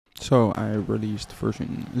So I released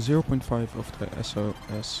version 0.5 of the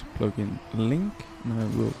SOS-Plugin Link, and I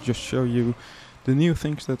will just show you the new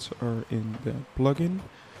things that are in the plugin.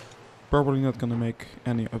 Probably not gonna make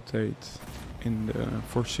any update in the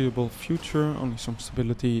foreseeable future, only some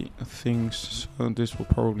stability things, so this will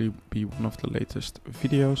probably be one of the latest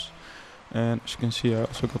videos. And as you can see, I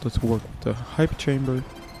also got it to work with the hyper chamber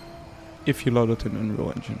if you load it in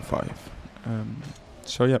Unreal Engine 5.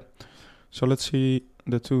 So let's see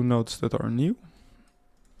the two nodes that are new.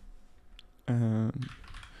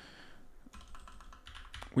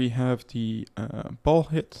 We have the ball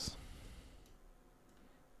hit,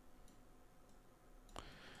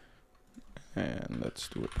 and let's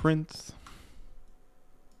do a print.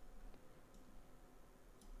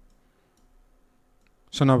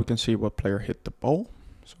 So now we can see what player hit the ball.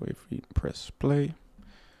 So if we press play,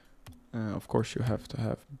 of course you have to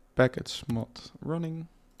have packets mod running.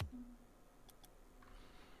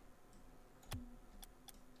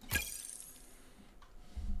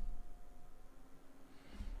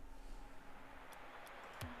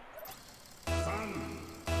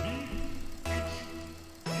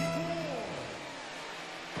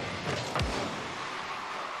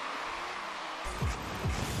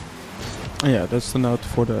 Yeah, that's the node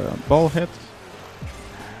for the ball hit.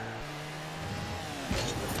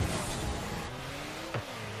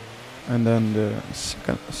 And then the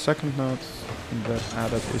second node that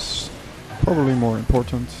added is probably more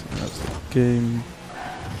important. That's the game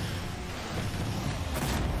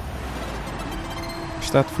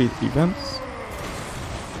stat feed event.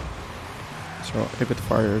 So if it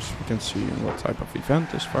fires, we can see what type of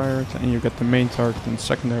event is fired, and you get the main target and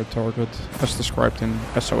secondary target as described in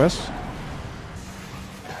SOS.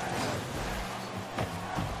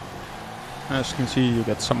 As you can see, you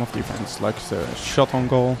get some of the events, like the shot on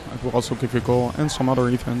goal. It will also give you a goal and some other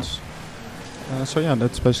events. So yeah,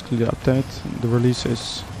 that's basically the update. The release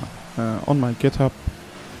is on my GitHub.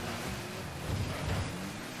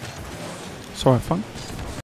 So have fun.